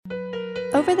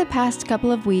Over the past couple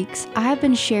of weeks, I have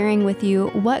been sharing with you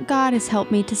what God has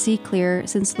helped me to see clear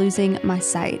since losing my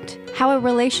sight. How a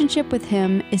relationship with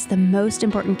Him is the most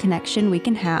important connection we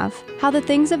can have. How the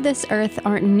things of this earth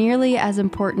aren't nearly as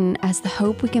important as the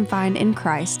hope we can find in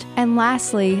Christ. And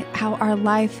lastly, how our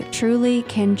life truly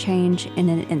can change in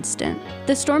an instant.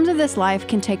 The storms of this life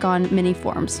can take on many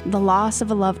forms. The loss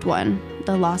of a loved one,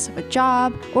 the loss of a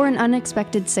job, or an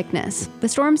unexpected sickness. The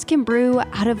storms can brew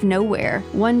out of nowhere.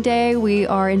 One day we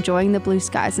are enjoying the blue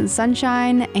skies and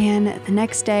sunshine, and the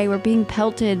next day we're being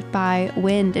pelted by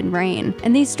wind and rain.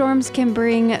 And these storms can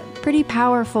bring pretty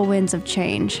powerful winds of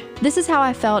change. This is how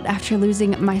I felt after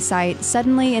losing my sight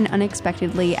suddenly and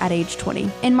unexpectedly at age 20.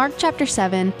 In Mark chapter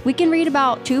 7, we can read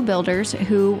about two builders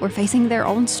who were facing their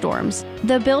own storms.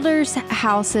 The builders'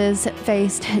 houses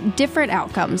faced different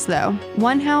outcomes though.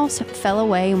 One house fell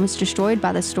away and was destroyed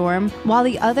by the storm, while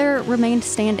the other remained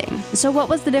standing. So what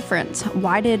was the difference?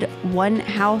 Why did one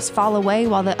house fall away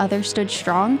while the other stood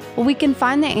strong? Well, we can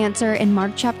find the answer in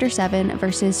Mark chapter 7,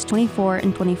 verses 24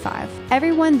 and 25.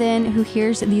 Everyone then who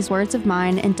hears these words of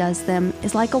mine and does them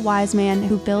is like a wise man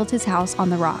who builds his house on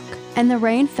the rock. And the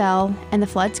rain fell, and the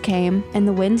floods came, and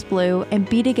the winds blew and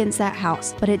beat against that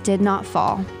house, but it did not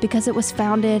fall, because it was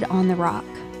founded on the rock.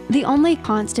 The only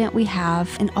constant we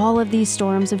have in all of these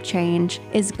storms of change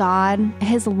is God,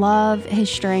 His love, His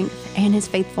strength, and His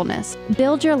faithfulness.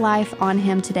 Build your life on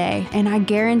Him today, and I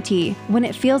guarantee when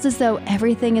it feels as though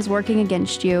everything is working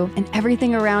against you and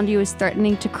everything around you is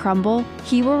threatening to crumble,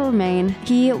 He will remain,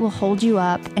 He will hold you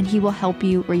up, and He will help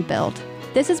you rebuild.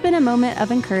 This has been a moment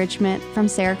of encouragement from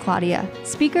Sarah Claudia,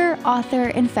 speaker, author,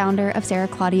 and founder of Sarah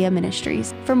Claudia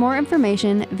Ministries. For more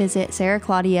information, visit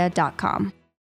sarahclaudia.com.